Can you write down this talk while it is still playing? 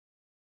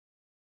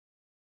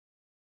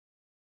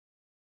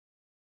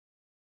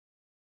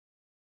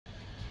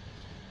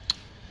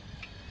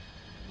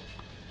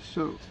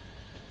So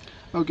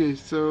okay,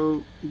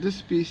 so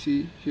this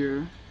PC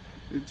here,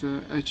 it's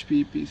a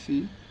HP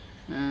PC,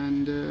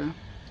 and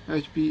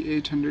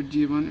HP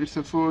 800G1. It's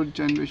a 4th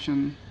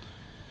generation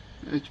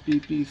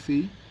HP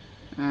PC,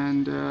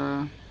 and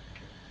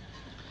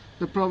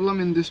the problem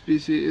in this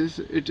PC is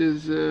it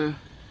is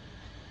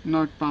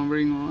not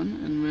powering on,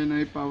 and when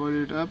I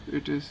power it up,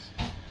 it is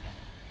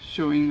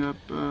showing up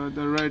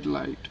the red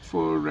light,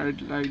 4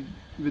 red light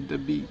with the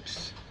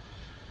beeps.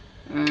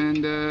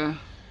 And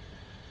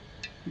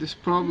this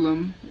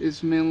problem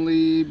is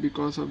mainly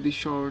because of the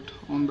short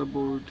on the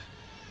board.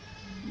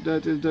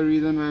 That is the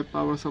reason why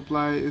power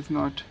supply is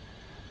not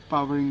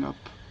powering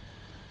up.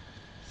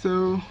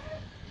 So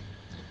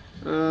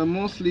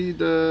mostly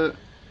the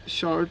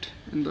short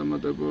in the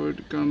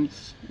motherboard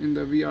comes in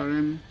the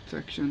VRM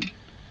section,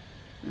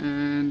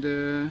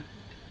 and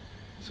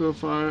so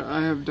far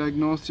I have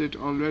diagnosed it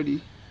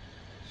already.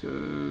 So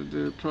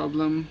the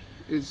problem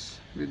is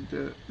with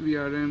the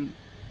VRM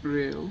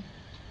rail.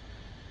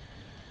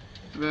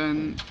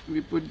 When we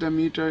put the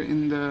meter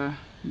in the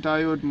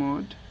diode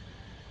mode,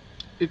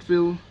 it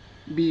will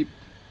beep.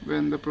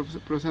 When the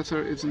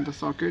processor is in the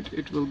socket,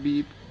 it will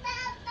beep.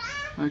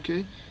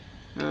 Okay,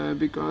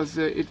 because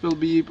it will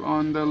beep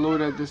on the low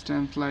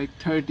resistance like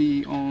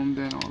 30 ohms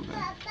and all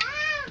that.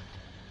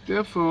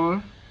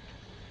 Therefore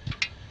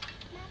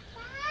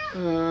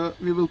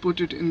we will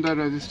put it in the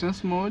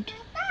resistance mode,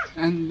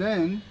 and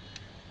then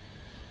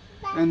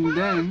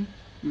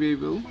we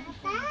will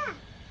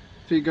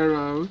figure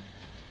out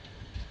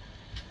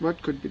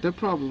what could be the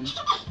problem.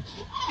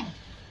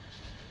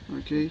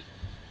 Okay,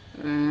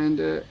 and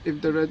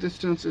if the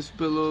resistance is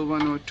below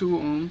 1 or 2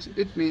 ohms,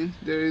 it means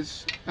there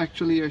is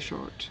actually a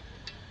short,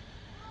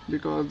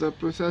 because the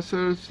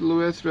processor's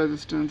lowest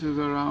resistance is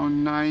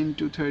around 9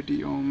 to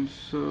 30 ohms.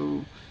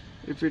 So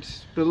if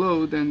it's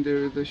below, then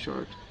there is a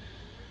short.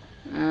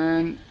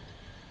 And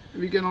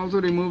we can also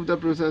remove the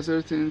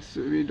processor, since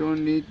we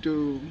don't need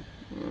to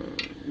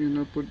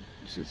put,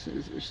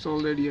 it's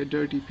already a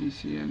dirty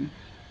PC and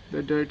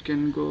the dirt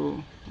can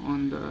go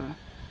on the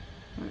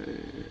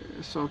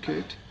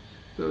socket.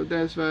 So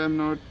that's why I'm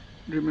not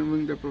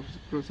removing the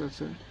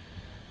processor.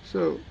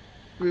 So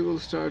we will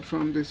start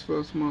from this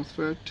first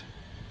MOSFET,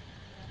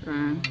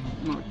 and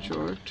not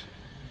short,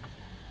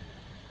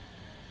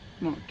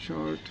 not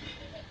short,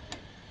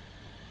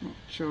 not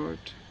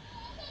short.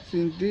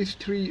 Since these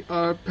 3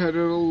 are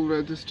parallel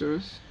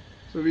resistors,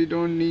 so we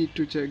don't need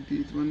to check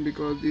these one,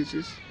 because this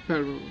is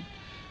parallel.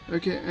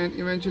 Okay, and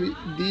eventually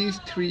these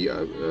 3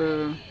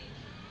 are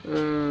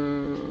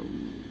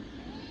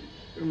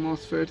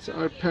MOSFETs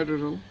are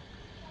parallel.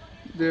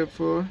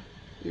 Therefore,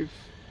 if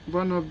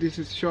one of these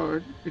is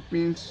short, it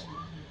means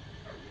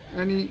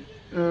any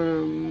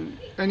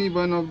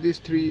one of these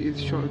 3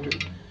 is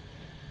shorted.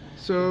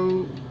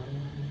 So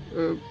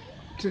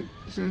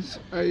since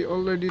I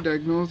already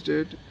diagnosed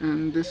it,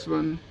 and this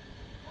one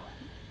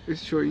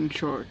is showing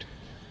short,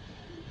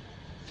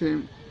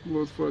 same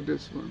goes for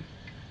this one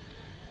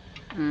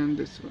and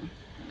this one.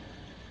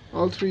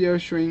 All 3 are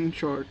showing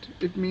short.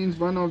 It means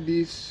one of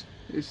these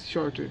is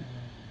shorted.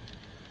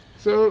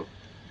 So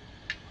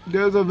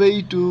there's a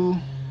way to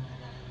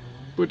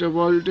put a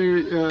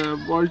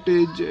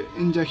voltage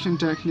injection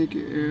technique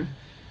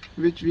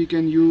which we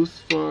can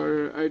use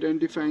for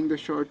identifying the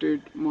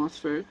shorted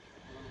MOSFET.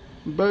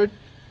 But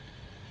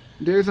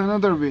there's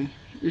another way.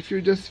 If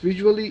you just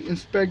visually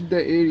inspect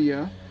the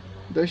area,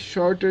 the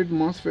shorted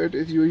MOSFET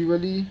is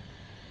usually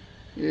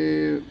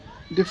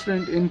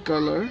different in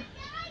color.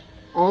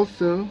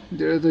 Also,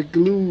 there is a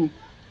glue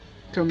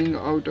coming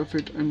out of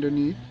it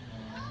underneath.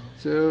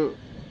 So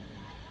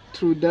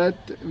through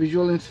that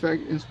visual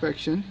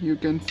inspection, you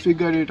can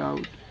figure it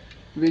out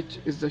which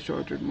is the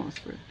shorted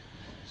MOSFET.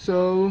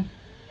 So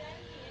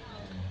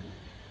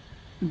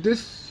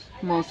this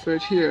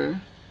MOSFET here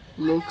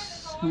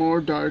looks more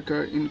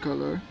darker in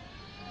color,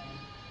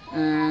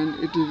 and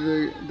it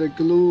is the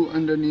glue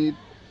underneath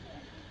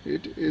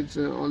it is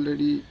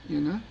already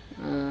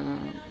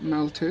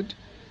melted.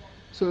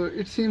 So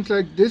it seems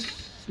like this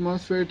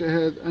MOSFET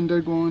has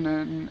undergone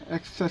an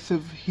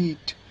excessive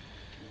heat.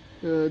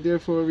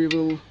 Therefore we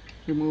will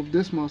remove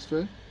this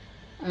MOSFET,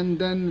 and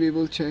then we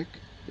will check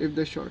if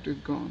the short is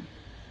gone.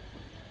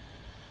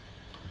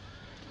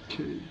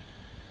 Okay,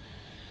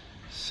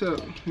 so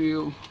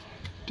we'll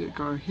take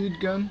our heat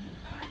gun,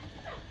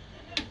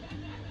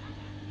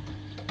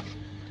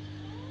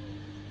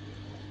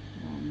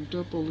 warm it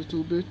up a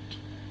little bit.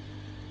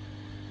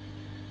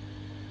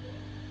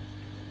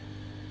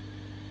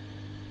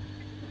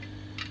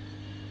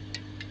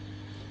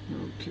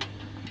 Okay.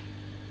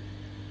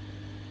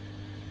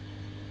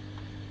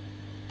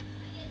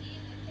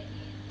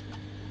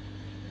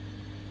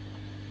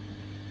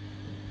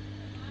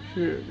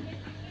 Here we go.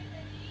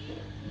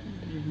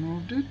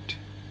 Removed it.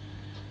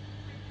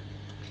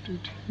 Put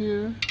it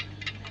here.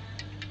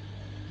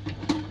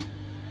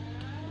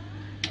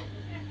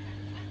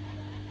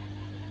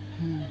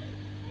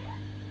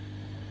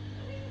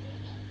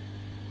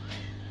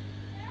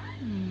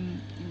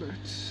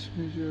 Let's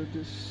measure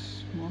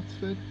this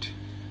MOSFET.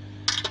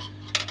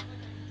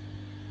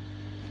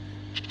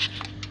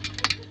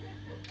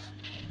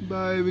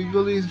 By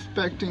visually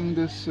inspecting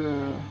this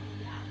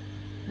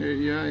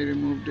area, I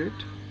removed it.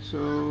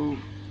 So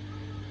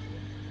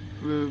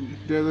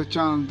there's a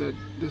chance that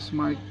this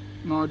might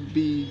not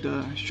be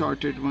the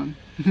shorted one.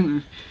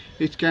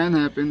 It can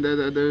happen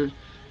that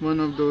one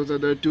of those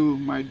other two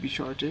might be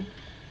shorted,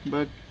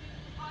 but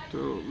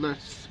so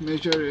let's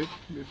measure it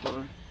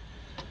before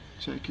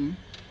checking.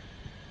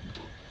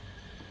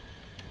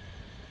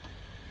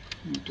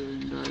 Meter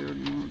in diode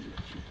mode.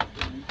 Let's put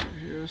the meter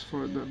here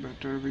for the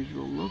better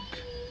visual look.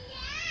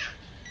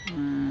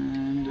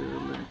 And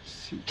let's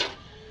see.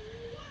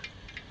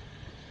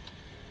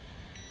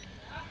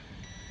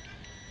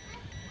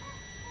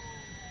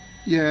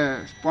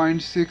 Yes,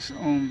 0.6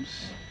 ohms.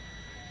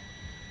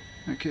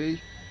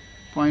 Okay,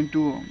 0.2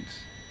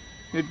 ohms.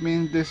 It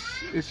means this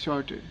is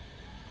shorted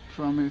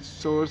from its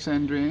source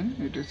and drain.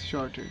 It is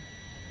shorted.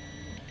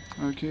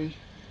 Okay,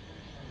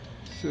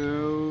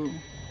 so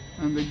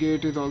and the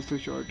gate is also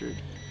shorted.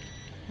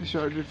 It's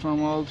shorted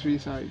from all three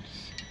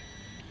sides.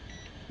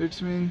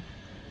 It means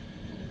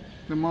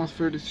the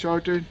MOSFET is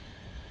shorted.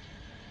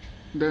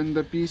 Then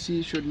the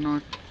PC should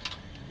not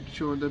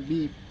show the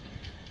beep.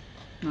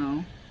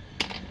 Now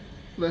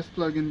let's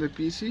plug in the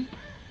PC.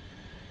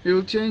 We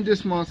will change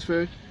this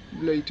MOSFET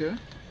later,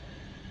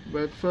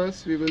 but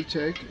first we will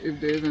check if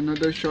there is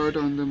another short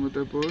on the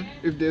motherboard.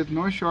 If there is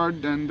no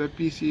short, then the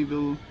PC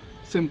will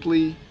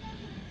simply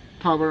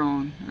power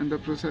on and the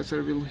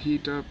processor will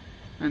heat up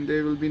and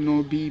there will be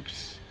no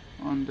beeps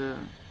on the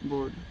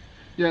board.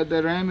 Yeah,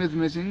 the RAM is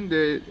missing.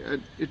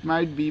 It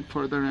might beep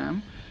for the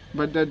RAM,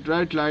 but that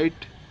red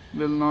light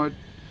will not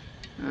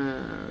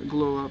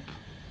glow up.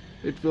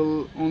 It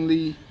will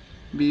only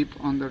beep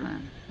on the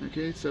RAM.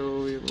 Okay,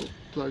 so we will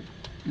plug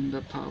in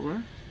the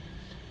power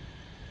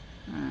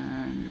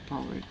and we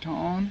power it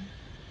on.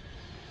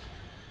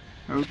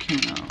 Okay,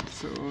 now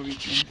so we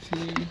can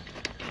see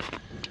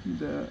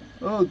the,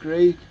 oh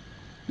great,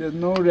 there's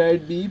no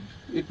red beep.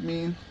 It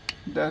means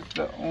that's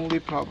the only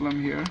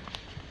problem here.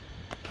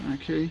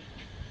 Okay,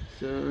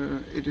 so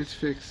it is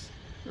fixed.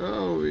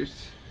 Oh,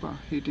 it's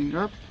heating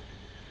up.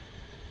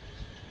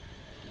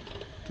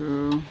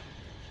 So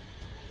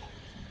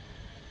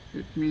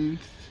it means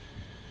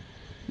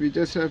we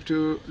just have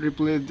to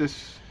replace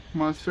this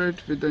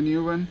MOSFET with the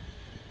new one.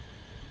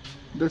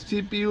 The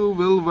CPU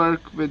will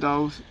work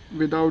without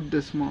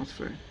this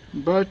MOSFET,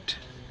 but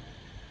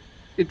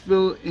it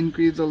will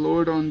increase the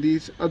load on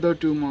these other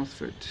two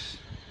MOSFETs.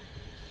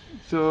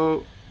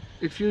 So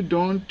if you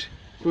don't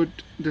put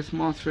this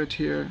MOSFET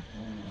here,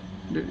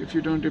 if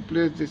you don't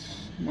replace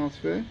this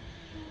MOSFET,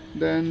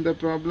 then the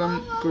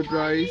problem could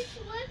rise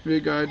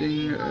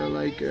regarding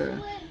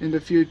in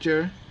the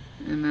future,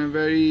 in a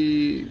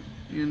very,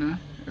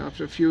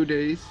 after a few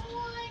days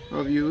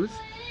of use,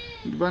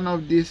 one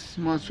of these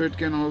MOSFET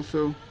can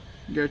also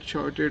get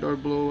shorted or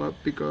blow up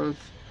because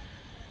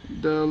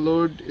the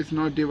load is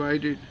not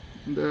divided.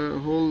 The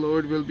whole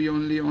load will be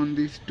only on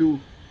these two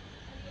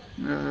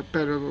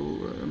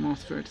parallel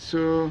MOSFETs.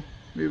 So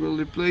we will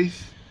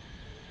replace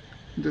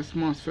this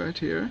MOSFET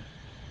here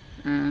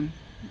and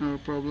our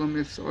problem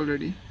is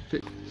already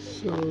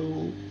fixed.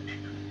 So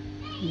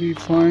we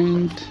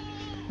find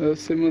a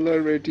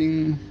similar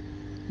rating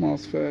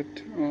MOSFET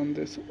on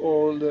this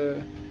old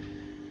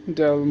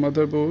Dell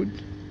motherboard.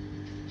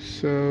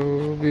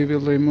 So we will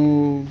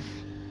remove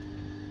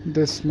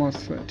this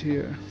MOSFET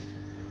here.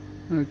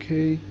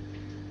 Okay,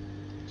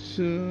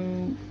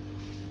 so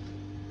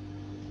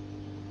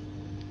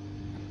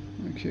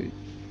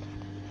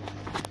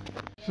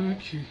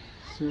okay,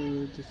 so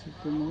this is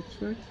the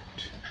MOSFET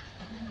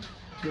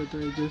that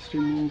I just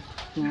removed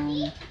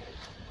from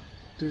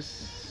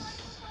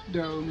this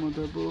Dell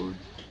motherboard.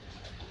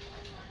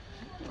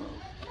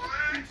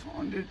 I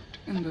found it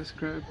in the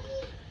scrap,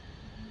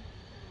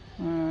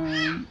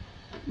 and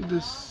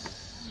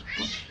this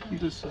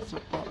is a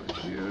part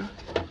here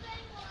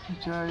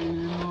which I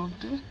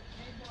removed it.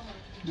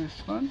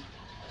 This one.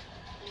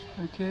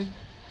 Okay,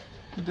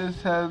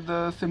 this has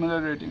the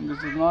similar rating.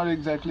 This is not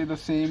exactly the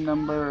same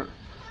number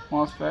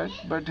MOSFET,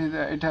 but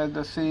it has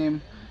the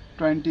same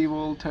 20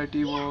 volt,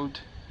 30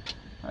 volt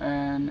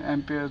and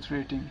amperes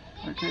rating.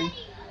 Okay,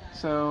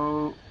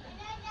 so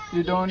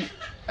you don't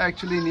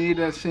actually need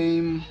a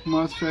same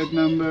MOSFET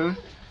number,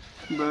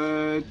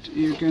 but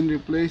you can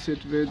replace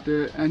it with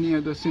any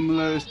other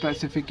similar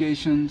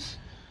specifications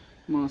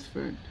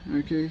MOSFET.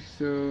 Okay,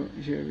 so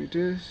here it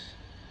is.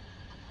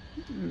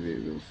 We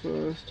will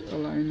first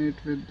align it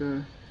with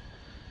the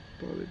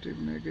positive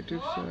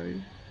negative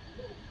side.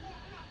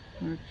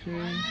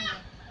 Okay,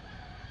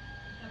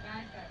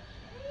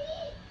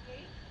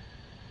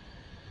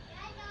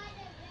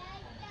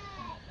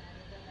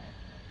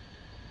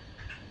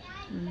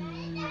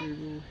 and we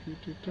will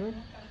heat it up.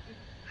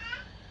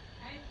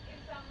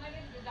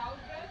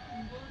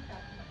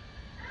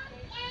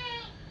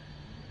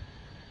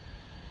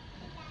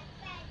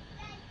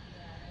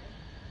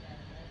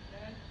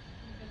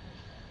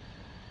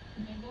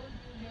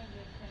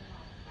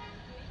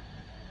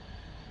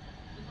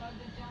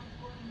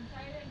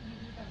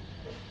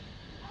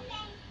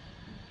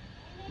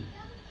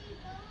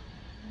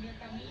 In your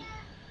tummy?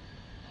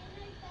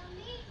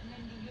 And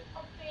then give you a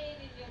pain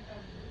in your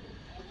tummy.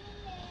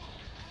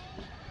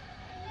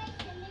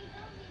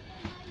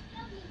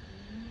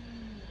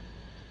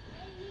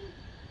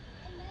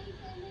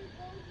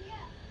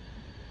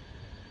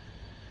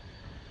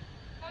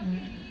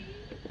 Okay.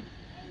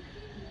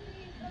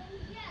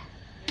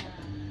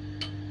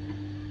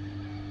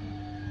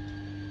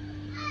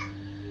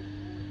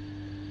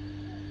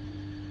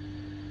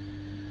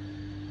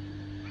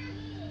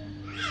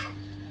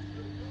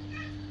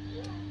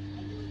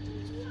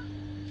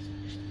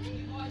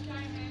 We wash our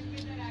hand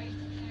with the right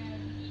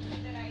hand. Eat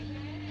with the right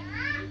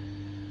hand.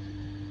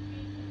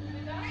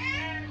 With the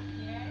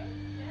yes.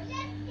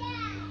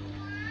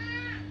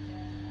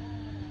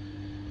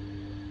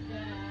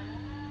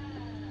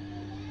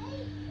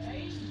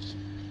 Right.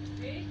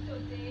 Very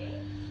Tote.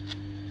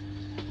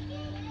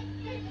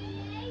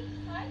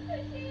 Hi,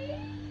 Tote.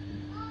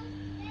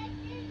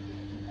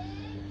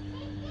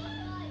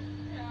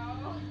 No,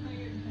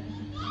 you're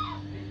done.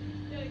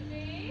 Tote.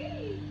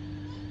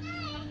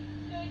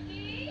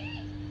 Tote.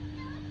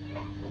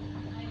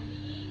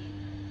 Ali.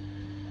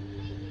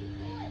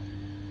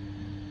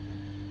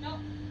 No.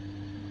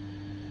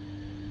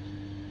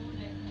 Don't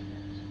let me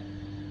touch.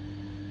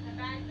 The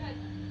bad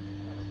touch.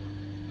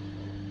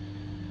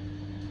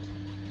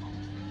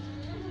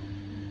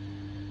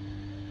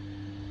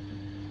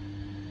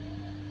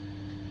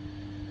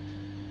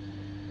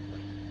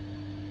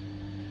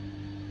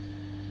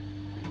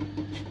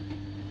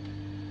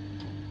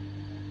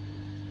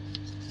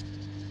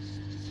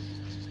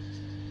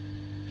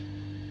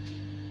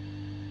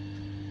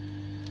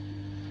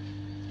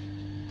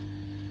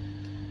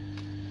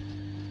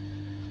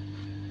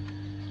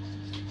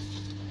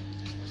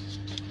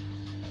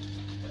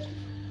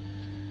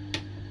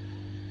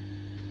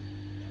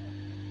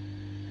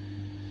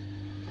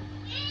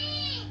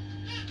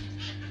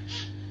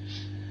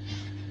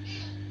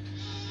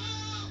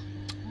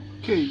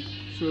 Okay,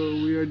 so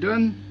we are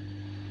done.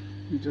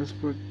 We just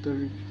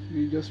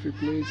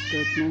replaced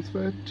that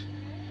MOSFET,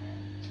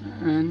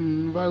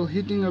 and while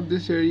heating up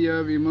this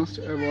area we must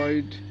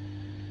avoid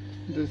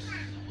this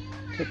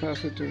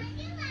capacitor,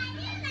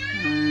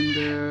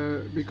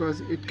 and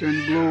because it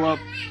can blow up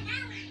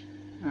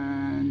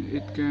and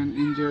it can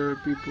injure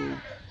people,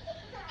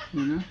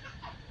 you know.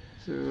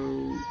 So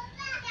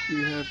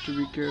you have to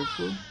be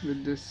careful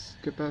with this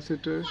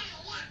capacitor.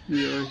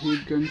 Your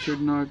heat gun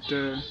should not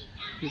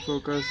be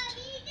focused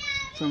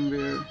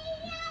somewhere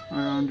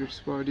around its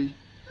body.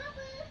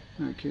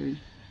 Okay,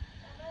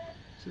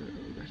 so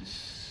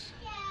let's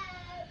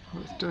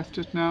test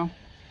it now.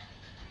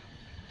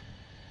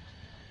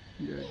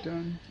 We are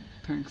done.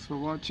 Thanks for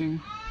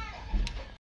watching.